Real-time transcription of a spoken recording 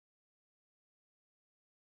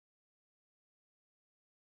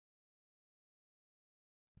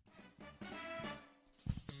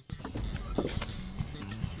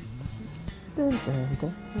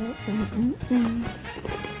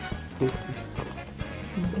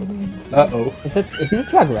Uh-oh. Is it a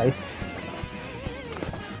drag race?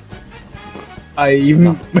 I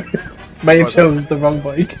even may have chosen the wrong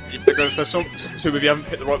bike. You're going to say two of you haven't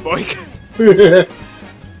picked the right bike.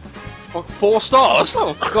 4 stars?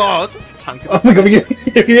 Oh god! Tank. Oh my god, you're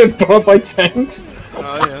getting brought by tanks.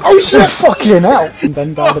 Oh yeah. Oh shit! Fucking hell! And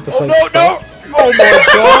then down at the Oh same no spot. no! Oh my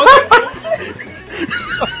god!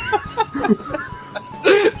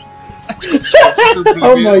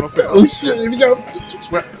 Oh my god! Oh shit! Here we go.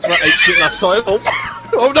 Sweat ate shit last time.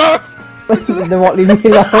 Oh no! They won't leave me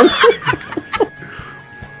alone.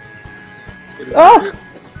 Ah!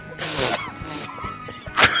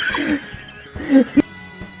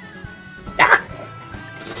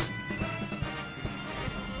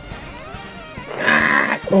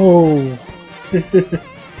 Oh!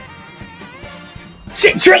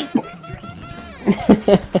 Shit! Drink!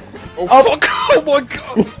 Oh fuck! Oh my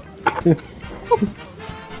god!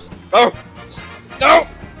 Oh! No!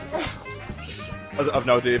 I've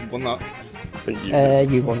no idea who won that. I think you.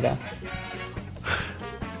 You won that.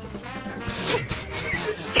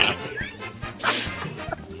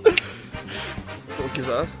 Fuck his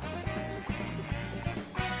ass.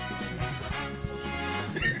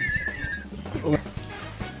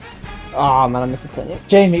 Oh man, I missed a turn.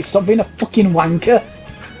 Jamie, stop being a fucking wanker.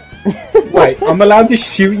 Wait, I'm allowed to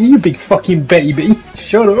shoot you, you big fucking baby.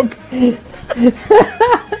 Shut up.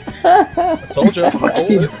 I told you. I called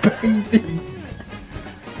Fucking it. baby.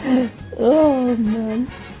 Oh man.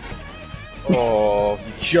 Oh,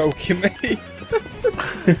 you joking me?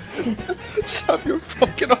 Sam, you're a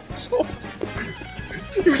fucking asshole.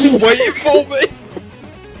 You were just waiting for me.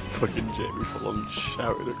 Fucking Jamie full on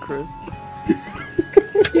shouting at Chris.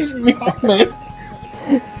 Pissing me off, man.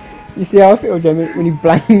 You see how I feel, Jamie, when you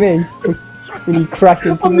blame me, when you crack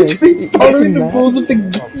into I'm me. literally it makes following me the mad. rules of the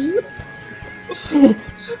game.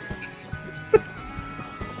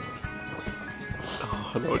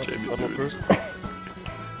 Oh, I know what Jamie's doing.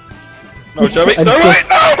 No, Jamie, no, wait,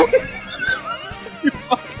 no! You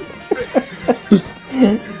fucking prick.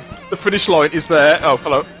 The finish line is there. Oh,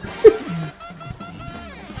 hello.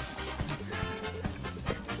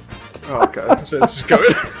 Oh, okay, so this is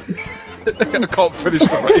going. I can't finish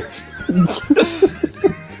the race.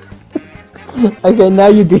 Okay, now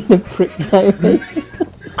you're being a prick, Jamie.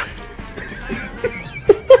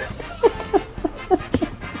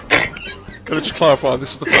 Can I just clarify,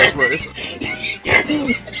 this is the first race?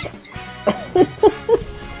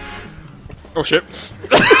 Oh shit.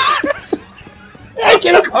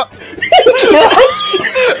 Get up!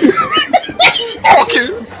 Fuck you!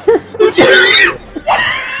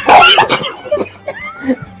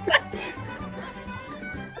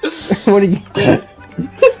 What did you do?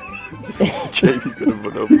 Jamie's gonna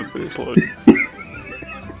run over the finish line.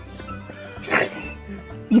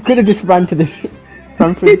 You could have just ran through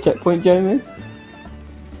the checkpoint, Jamie.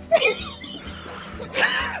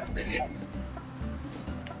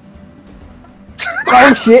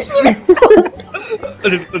 Oh shit! I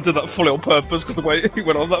did that fully on purpose because the way he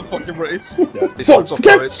went on that fucking race. Yeah, he stops off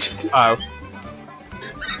the race. Ow.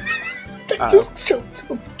 Ow. Just choked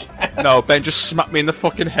some cat. No, Ben just smacked me in the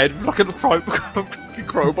fucking head with like a fucking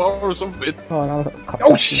crowbar or something. Oh no!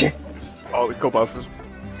 Oh shit! Oh, we got both of us.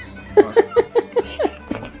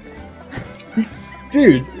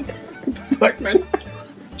 Dude! Fuck, man.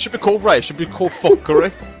 Should be called race, should be called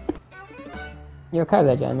fuckery. You okay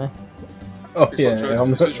there, Jamie? Oh He's yeah,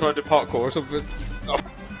 trying to do parkour or something. Oh.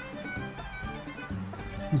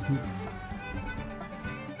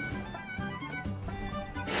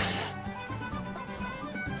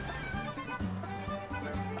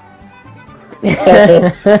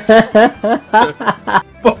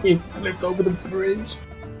 fucking flipped over the bridge.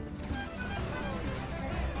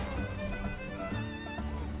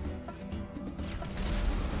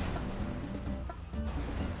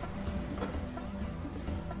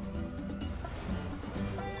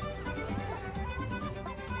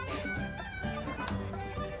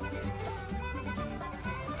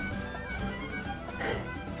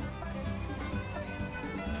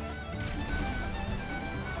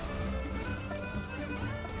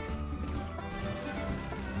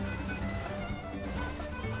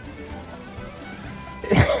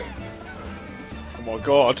 Oh my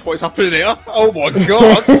god, what is happening here? Oh my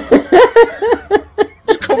god!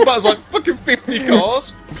 This combat's like fucking 50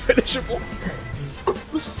 cars! Finishable!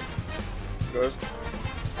 Guys.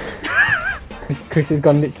 Chris has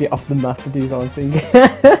gone literally off the map to do his own thing.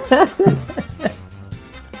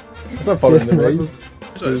 It's not following the race.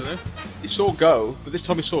 So, isn't it? He saw go, but this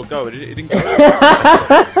time he saw go and he didn't go.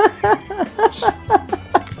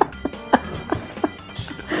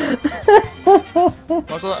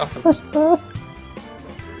 Why's that happens?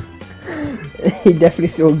 He definitely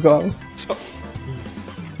saw a goal.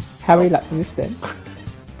 How many laps is this then?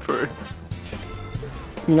 True.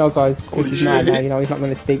 You know, guys, Holy Chris is mad shit. now. You know, he's not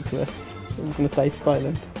going to speak to us. He's going to stay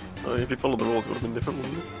silent. Oh, if you followed the rules, it would have been different,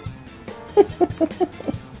 wouldn't it?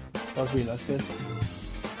 That was really nice, good.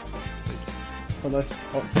 Oh, nice.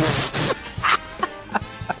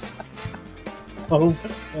 Oh,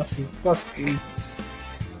 fucking, fucking.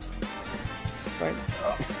 Right.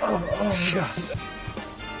 Yes.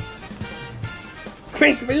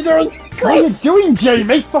 Chris, what are you doing? What are you doing,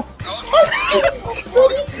 Jamie? For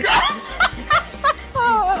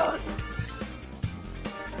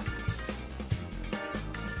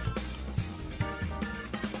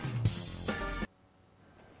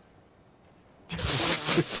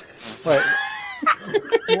Wait,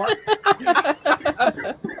 what?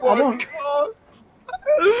 Oh my god!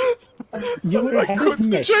 You were ahead of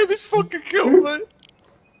me. Jamie's fucking killed me!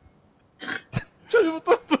 Jamie, what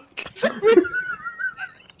the fuck is happening?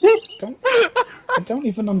 I don't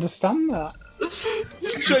even understand that.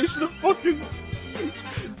 Just chasing a fucking...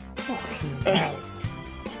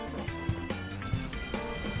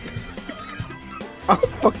 Oh,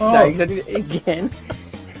 fuck's sake, I did it again.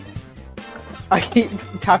 I keep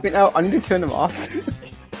tapping out. I need to turn them off.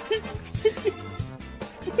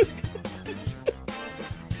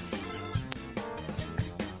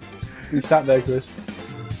 you sat there, Chris.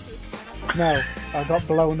 No, I got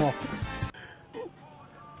blown up.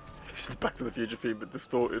 This is the Back to the Future theme, but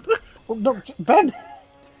distorted. Oh, no, Ben!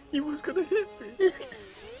 He was gonna hit me.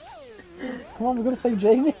 Come on, we're gonna save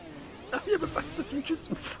Jamie. Yeah, but Back to the Future's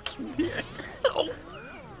fucking me. Oh!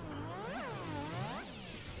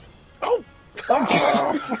 Oh!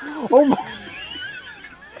 Oh my!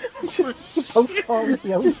 I'm just supposed to fall in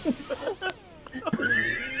the ocean.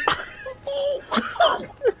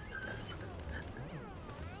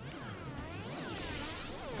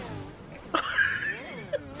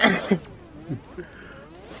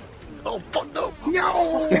 Oh, fuck no!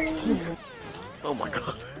 No! Oh my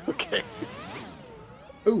god. Okay.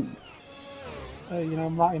 Ooh. You know,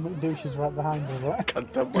 Marty McDouche is right behind us, right?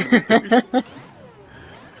 Can't tell my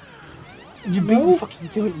You beat me fucking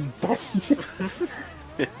to it, you bastard!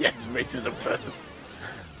 Yes, racism first.